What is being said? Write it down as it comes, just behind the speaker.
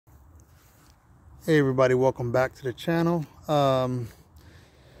Hey everybody, welcome back to the channel.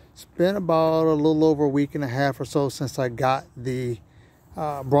 It's been about a little over a week and a half or so since I got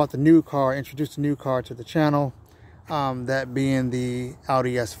brought the new car, introduced the new car to the channel, that being the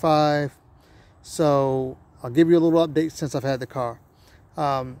Audi S5. So I'll give you a little update since I've had the car.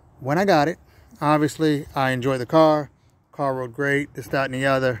 When I got it, obviously I enjoyed the car. Car rode great, this, that, and the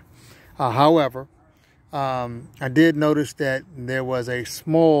other. However, I did notice that there was a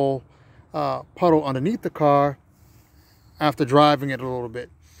small puddle underneath the car after driving it a little bit.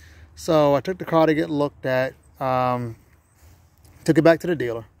 So I took the car to get looked at, took it back to the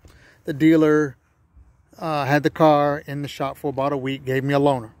dealer. The dealer had the car in the shop for about a week, gave me a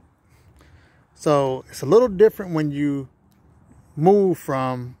loaner. So it's a little different when you move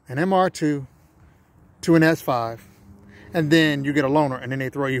from an MR2 to an S5 and then you get a loaner and then they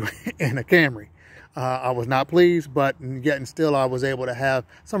throw you in a Camry. I was not pleased, but yet and still I was able to have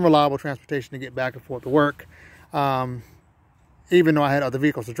some reliable transportation to get back and forth to work, even though I had other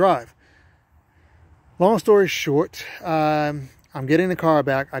vehicles to drive. Long story short, I'm getting the car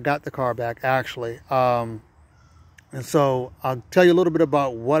back. I got the car back, actually. And so I'll tell you a little bit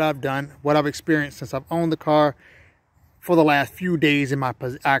about what I've done, what I've experienced since I've owned the car for the last few days in my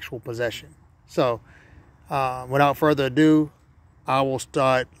actual possession. So without further ado, I will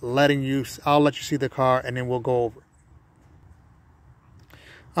start I'll let you see the car and then we'll go over it.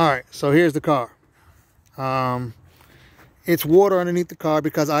 All right, so here's the car. It's water underneath the car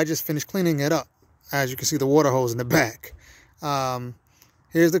because I just finished cleaning it up. As you can see, the water hose in the back.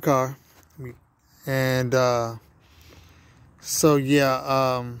 Here's the car. And so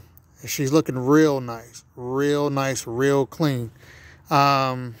yeah, she's looking real nice, real clean.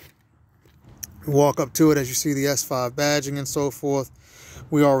 Walk up to it, as you see the S5 badging and so forth.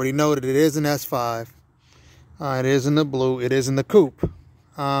 We already know that it is an S5. It is in the blue. It is in the coupe,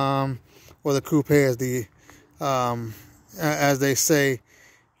 or the coupe has the, as they say,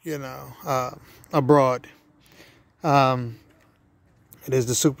 you know, abroad. It is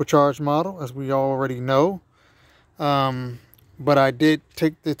the supercharged model, as we already know. But I did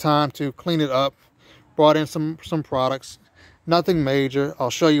take the time to clean it up. Brought in some products. Nothing major. I'll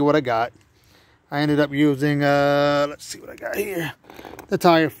show you what I got. I ended up using, let's see what I got here. The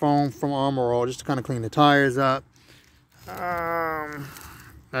tire foam from Armor All, just to kind of clean the tires up. I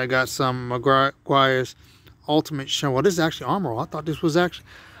got some Meguiar's Ultimate Shine. Well, this is actually Armor All. I thought this was actually,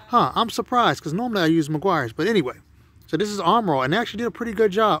 I'm surprised because normally I use Meguiar's. But anyway, so this is Armor All, and they actually did a pretty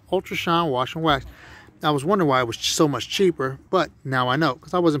good job. Ultra Shine Wash and Wax. I was wondering why it was so much cheaper, but now I know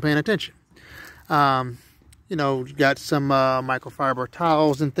because I wasn't paying attention. You know, got some microfiber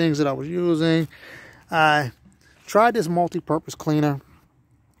towels and things that I was using. I tried this multi-purpose cleaner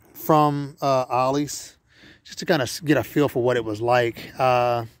from Ollie's just to kind of get a feel for what it was like.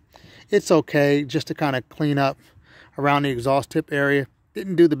 It's okay just to kind of clean up around the exhaust tip area.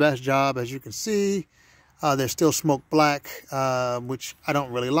 Didn't do the best job, as you can see. There's still smoke black, which I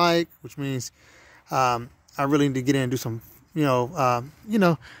don't really like, which means I really need to get in and do some, you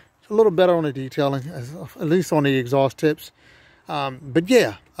know, a little better on the detailing, at least on the exhaust tips. But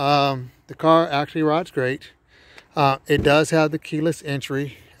yeah, the car actually rides great. It does have the keyless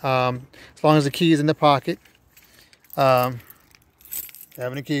entry, as long as the key is in the pocket. Having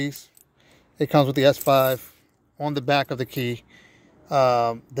the keys, it comes with the S5 on the back of the key.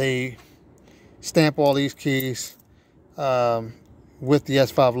 They stamp all these keys with the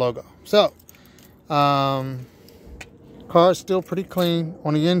S5 logo. So car is still pretty clean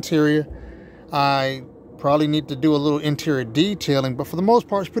on the interior. I probably need to do a little interior detailing, but for the most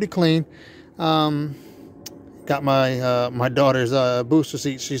part, it's pretty clean. Got my daughter's booster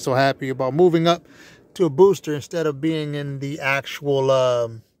seat. She's so happy about moving up to a booster instead of being in the actual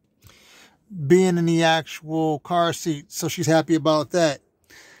car seat. So she's happy about that.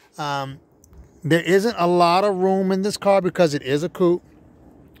 There isn't a lot of room in this car because it is a coupe.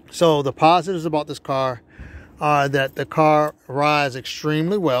 So the positives about this car are that the car rides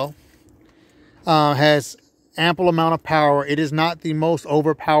extremely well, has ample amount of power. It is not the most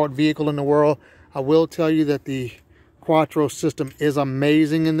overpowered vehicle in the world. I will tell you that the Quattro system is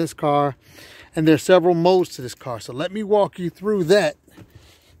amazing in this car, and there's several modes to this car. So let me walk you through that,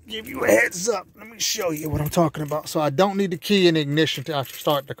 give you a heads up. Let me show you what I'm talking about. So I don't need the key in the ignition to actually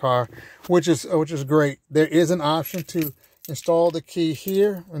start the car, which is great. There is an option to install the key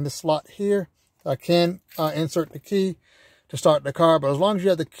here in the slot here. I can insert the key to start the car, but as long as you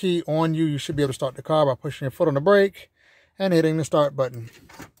have the key on you, you should be able to start the car by pushing your foot on the brake and hitting the start button.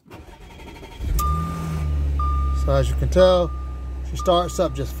 So as you can tell, she starts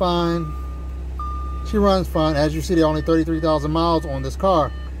up just fine. She runs fine. As you see, there are only 33,000 miles on this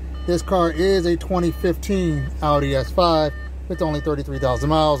car. This car is a 2015 Audi S5 with only 33,000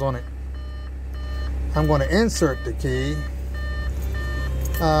 miles on it. I'm going to insert the key.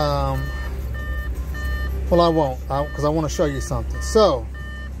 Well, I won't, because I want to show you something. So,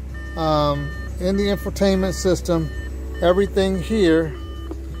 in the infotainment system, everything here,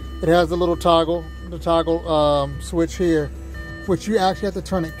 it has the little toggle, switch here, which you actually have to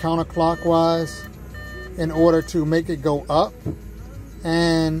turn it counterclockwise in order to make it go up.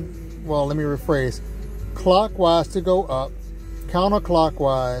 And, well, let me rephrase, clockwise to go up,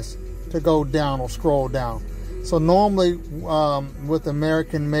 counterclockwise to go down or scroll down. So normally with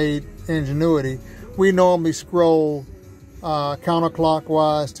American-made ingenuity, we normally scroll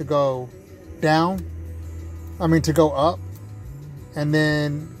counterclockwise to go down, to go up, and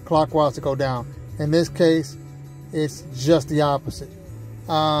then clockwise to go down. In this case, it's just the opposite.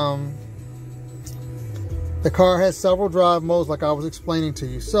 The car has several drive modes like I was explaining to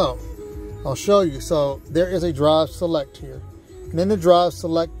you. So I'll show you. So there is a drive select here. And in the drive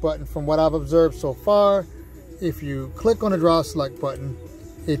select button, from what I've observed so far, if you click on the drive select button,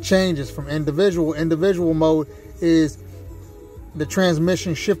 it changes from individual. Individual mode is the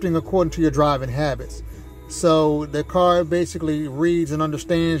transmission shifting according to your driving habits. So the car basically reads and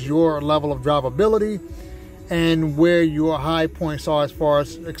understands your level of drivability and where your high points are as far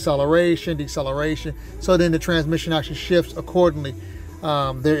as acceleration, deceleration. So then the transmission actually shifts accordingly.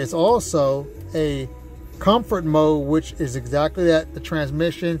 There is also a comfort mode, which is exactly that. The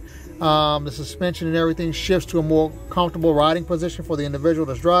transmission, the suspension and everything shifts to a more comfortable riding position for the individual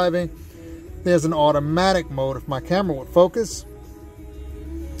that's driving. There's an automatic mode. If my camera would focus.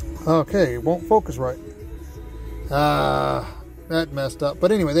 Okay, it won't focus right. That messed up.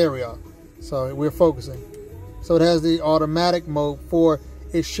 But anyway, there we are. So we're focusing. So it has the automatic mode for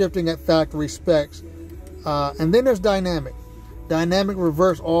its shifting at factory specs. And then there's dynamic. Dynamic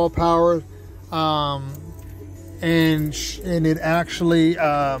reverse all power. And it actually,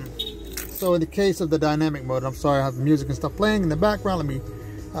 so in the case of the dynamic mode, I'm sorry, I have music and stuff playing in the background. Let me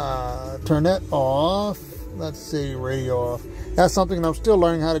turn that off. Let's see, radio off. That's something I'm still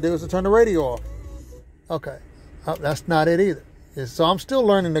learning how to do, is to turn the radio off. Okay, that's not it either. So I'm still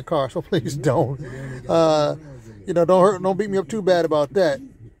learning the car, so please don't, don't beat me up too bad about that.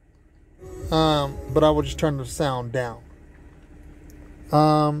 But I will just turn the sound down.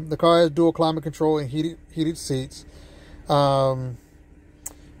 The car has dual climate control and heated seats. It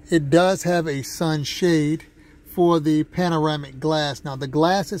does have a sunshade for the panoramic glass. Now the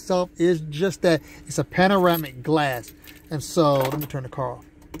glass itself is just that. It's a panoramic glass. And so, let me turn the car off.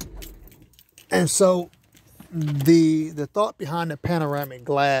 And so the thought behind the panoramic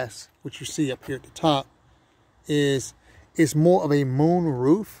glass, which you see up here at the top, is it's more of a moon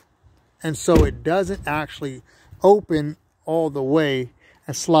roof. And so it doesn't actually open all the way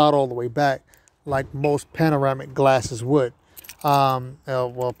and slide all the way back like most panoramic glasses would.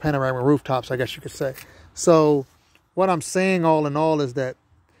 Well, panoramic rooftops, I guess you could say. So what I'm saying all in all is that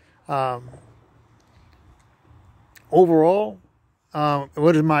overall,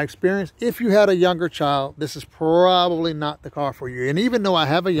 what is my experience? If you had a younger child, this is probably not the car for you. And even though I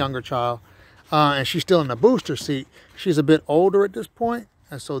have a younger child and she's still in the booster seat, she's a bit older at this point.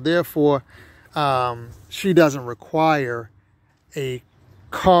 And so therefore, she doesn't require a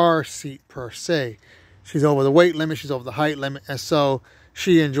car seat per se. She's over the weight limit, she's over the height limit, and so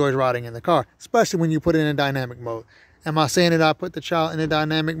she enjoys riding in the car, especially when you put it in dynamic mode. Am I saying that I put the child in a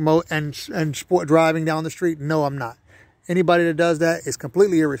dynamic mode and sport driving down the street? No, I'm not. Anybody that does that is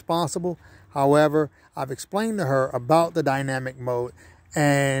completely irresponsible. However, I've explained to her about the dynamic mode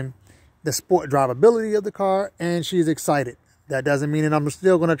and the sport drivability of the car, and she's excited. That doesn't mean that I'm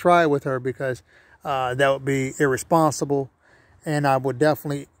still going to try it with her, because that would be irresponsible. And I would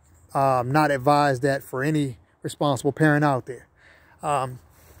definitely not advise that for any responsible parent out there.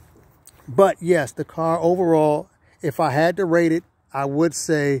 But yes, the car overall, if I had to rate it, I would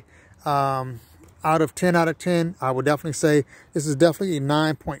say out of 10 out of 10, I would definitely say this is definitely a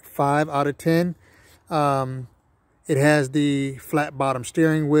 9.5 out of 10. It has the flat bottom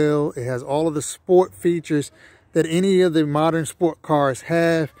steering wheel. It has all of the sport features that any of the modern sport cars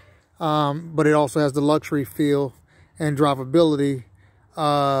have. But it also has the luxury feel and drivability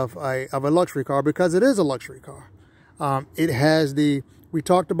of a luxury car, because it is a luxury car. It has we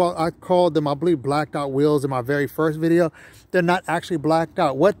talked about, I called them, I believe, blacked out wheels in my very first video. They're not actually blacked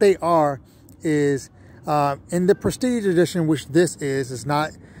out. What they are is, in the Prestige Edition, which this is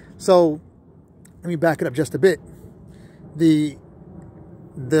not. So let me back it up just a bit. The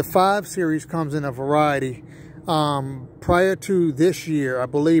 5 Series comes in a variety. Prior to this year, I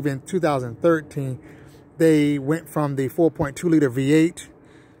believe in 2013, they went from the 4.2 liter V8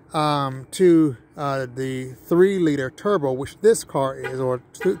 to the 3-liter turbo, which this car is, or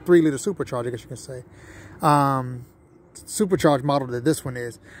 3-liter supercharger, I guess you can say, supercharged model that this one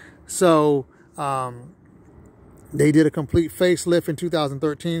is. So they did a complete facelift in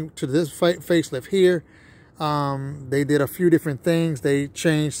 2013 to this facelift here. They did a few different things. They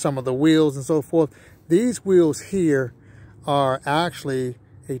changed some of the wheels and so forth. These wheels here are actually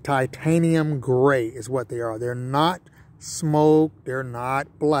a titanium gray is what they are. They're not smoke, they're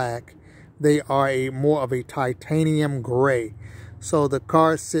not black. They are more of a titanium gray. So the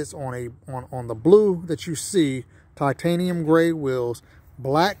car sits on on the blue that you see, titanium gray wheels,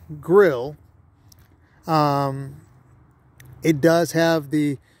 black grille. It does have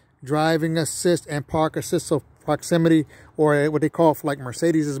the driving assist and park assist, so proximity, or what they call for like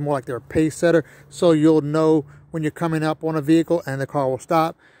Mercedes is more like their pace setter, so you'll know when you're coming up on a vehicle and the car will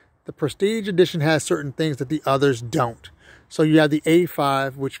stop. The Prestige Edition has certain things that the others don't. So you have the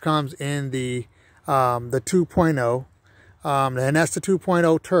A5, which comes in the 2.0, and that's the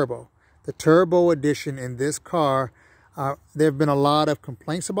 2.0 turbo. The turbo edition in this car, there have been a lot of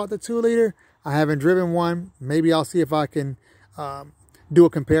complaints about the 2-liter. I haven't driven one. Maybe I'll see if I can do a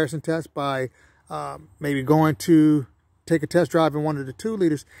comparison test by maybe going to take a test drive in one of the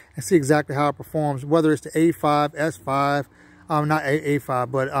 2-liters and see exactly how it performs, whether it's the A5, S5, not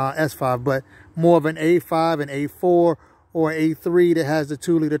A5, but S5, but more of an A5, an A4, or A3 that has the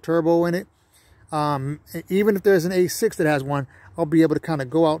 2-liter turbo in it. Even if there's an A6 that has one, I'll be able to kind of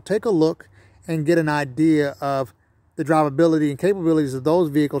go out, take a look, and get an idea of the drivability and capabilities of those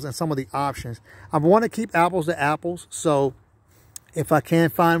vehicles and some of the options. I want to keep apples to apples, so if I can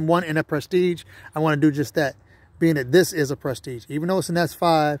find one in a Prestige, I want to do just that, being that this is a Prestige. Even though it's an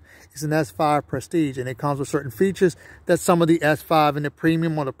S5, it's an S5 Prestige, and it comes with certain features that some of the S5 and the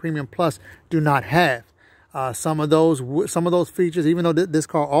Premium or the Premium Plus do not have. Some of those features, even though this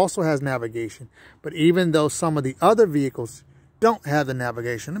car also has navigation, but even though some of the other vehicles don't have the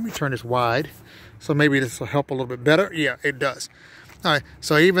navigation. Let me turn this wide, so maybe this will help a little bit better. Yeah, it does. All right,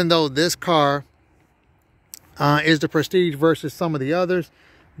 so even though this car is the Prestige versus some of the others,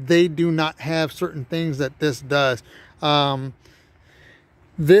 they do not have certain things that this does.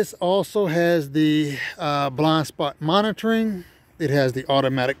 This also has the blind spot monitoring. It has the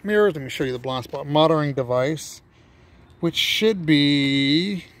automatic mirrors. Let me show you the blind spot monitoring device, which should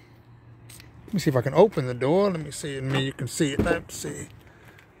be, let me see if I can open the door. Let me see, and you can see it. Let's see.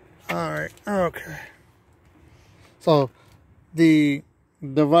 All right, okay. So the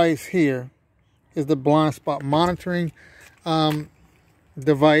device here is the blind spot monitoring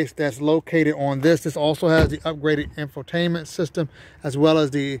device that's located on this. This also has the upgraded infotainment system, as well as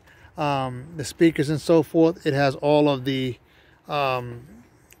the speakers and so forth. It has all of the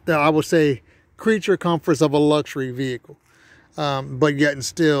I would say creature comforts of a luxury vehicle, but yet and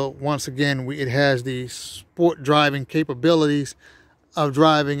still, once again, it has the sport driving capabilities of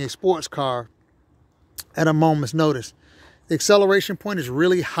driving a sports car at a moment's notice. The acceleration point is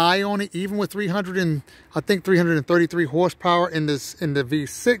really high on it, even with 333 horsepower in the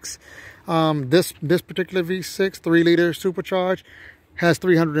V6. This particular V6 3-liter supercharged has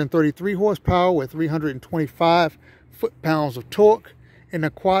 333 horsepower with 325 foot-pounds of torque. In a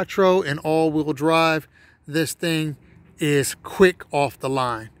Quattro and all-wheel drive, this thing is quick off the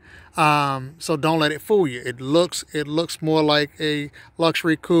line. So don't let it fool you. It looks more like a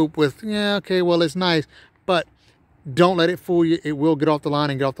luxury coupe with, yeah, okay, well, it's nice, but don't let it fool you. It will get off the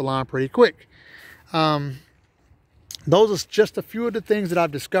line and get off the line pretty quick. Those are just a few of the things that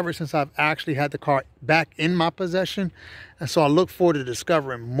I've discovered since I've actually had the car back in my possession. And so I look forward to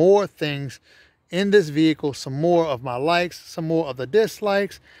discovering more things in this vehicle, some more of my likes, some more of the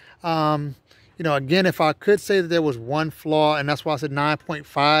dislikes. You know, again, if I could say that there was one flaw, and that's why I said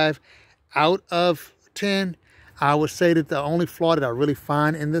 9.5 out of 10, I would say that the only flaw that I really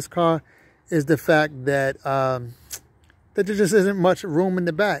find in this car is the fact that that there just isn't much room in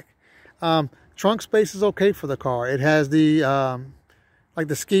the back. Trunk space is okay for the car. It has the like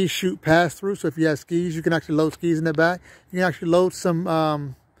the ski chute pass through, so if you have skis, you can actually load skis in the back. You can actually load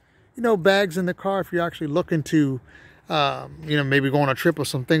some you know, bags in the car if you're actually looking to you know, maybe go on a trip or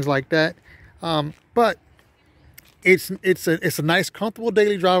some things like that. But it's a nice, comfortable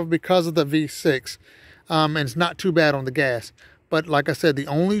daily driver because of the V6, and it's not too bad on the gas. But like I said, the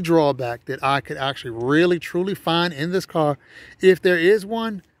only drawback that I could actually really truly find in this car, if there is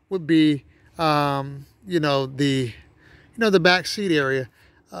one, would be you know, the back seat area.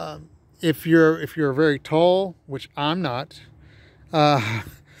 If you're very tall, which I'm not,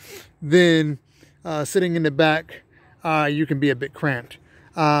 then sitting in the back, you can be a bit cramped.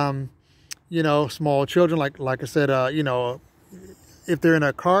 You know, small children, like I said, you know, if they're in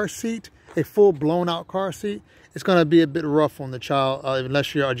a car seat, a full blown out car seat, it's going to be a bit rough on the child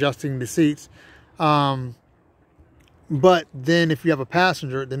unless you're adjusting the seats. But then if you have a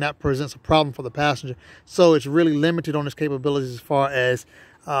passenger, then that presents a problem for the passenger. So it's really limited on its capabilities as far as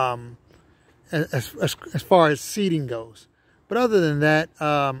seating goes. But other than that,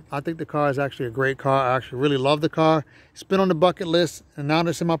 I think the car is actually a great car. I actually really love the car. It's been on the bucket list, and now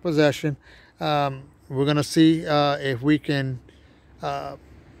it's in my possession. We're going to see if we can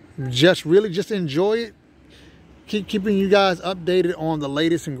just enjoy it. Keep keeping you guys updated on the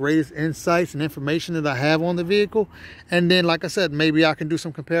latest and greatest insights and information that I have on the vehicle. And then, like I said, maybe I can do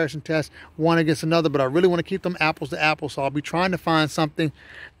some comparison tests one against another, but I really want to keep them apples to apples. So I'll be trying to find something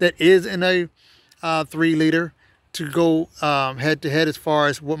that is in a 3-liter to go head to head as far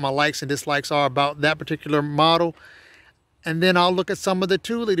as what my likes and dislikes are about that particular model. And then I'll look at some of the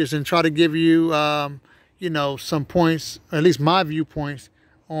 2-liters and try to give you, you know, some points, or at least my viewpoints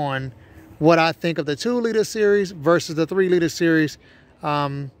on what I think of the 2-liter series versus the 3-liter series.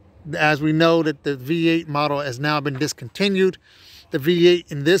 As we know that the V8 model has now been discontinued. The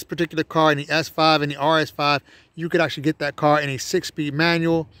V8 in this particular car, in the S5 and the RS5, you could actually get that car in a 6-speed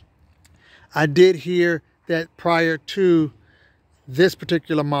manual. I did hear that prior to this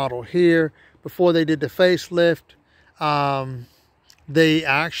particular model here, before they did the facelift, they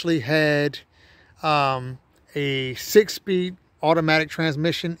actually had a 6-speed automatic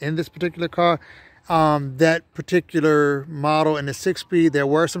transmission in this particular car. That particular model in the 6-speed, there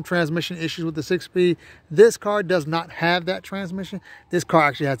were some transmission issues with the 6-speed. This car does not have that transmission. This car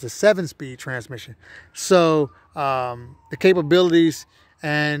actually has a 7-speed transmission. So the capabilities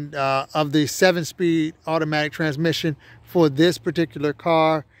and of the 7-speed automatic transmission for this particular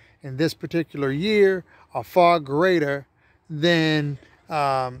car in this particular year are far greater than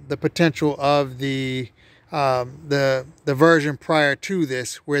the potential of the version prior to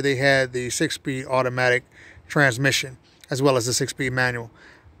this, where they had the 6-speed automatic transmission as well as the 6-speed manual.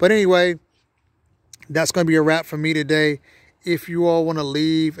 But anyway, that's going to be a wrap for me today. If you all want to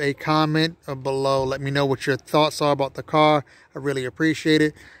leave a comment below, let me know what your thoughts are about the car. I really appreciate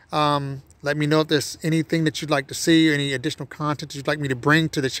it. Let me know if there's anything that you'd like to see or any additional content you'd like me to bring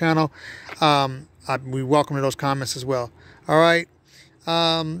to the channel. We welcome those comments as well. All right.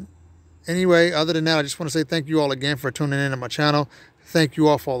 Anyway, other than that, I just want to say thank you all again for tuning in to my channel. Thank you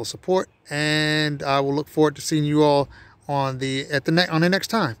all for all the support, and I will look forward to seeing you all on the next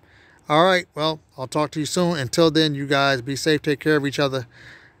time. All right, well, I'll talk to you soon. Until then, you guys be safe, take care of each other.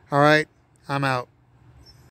 All right, I'm out.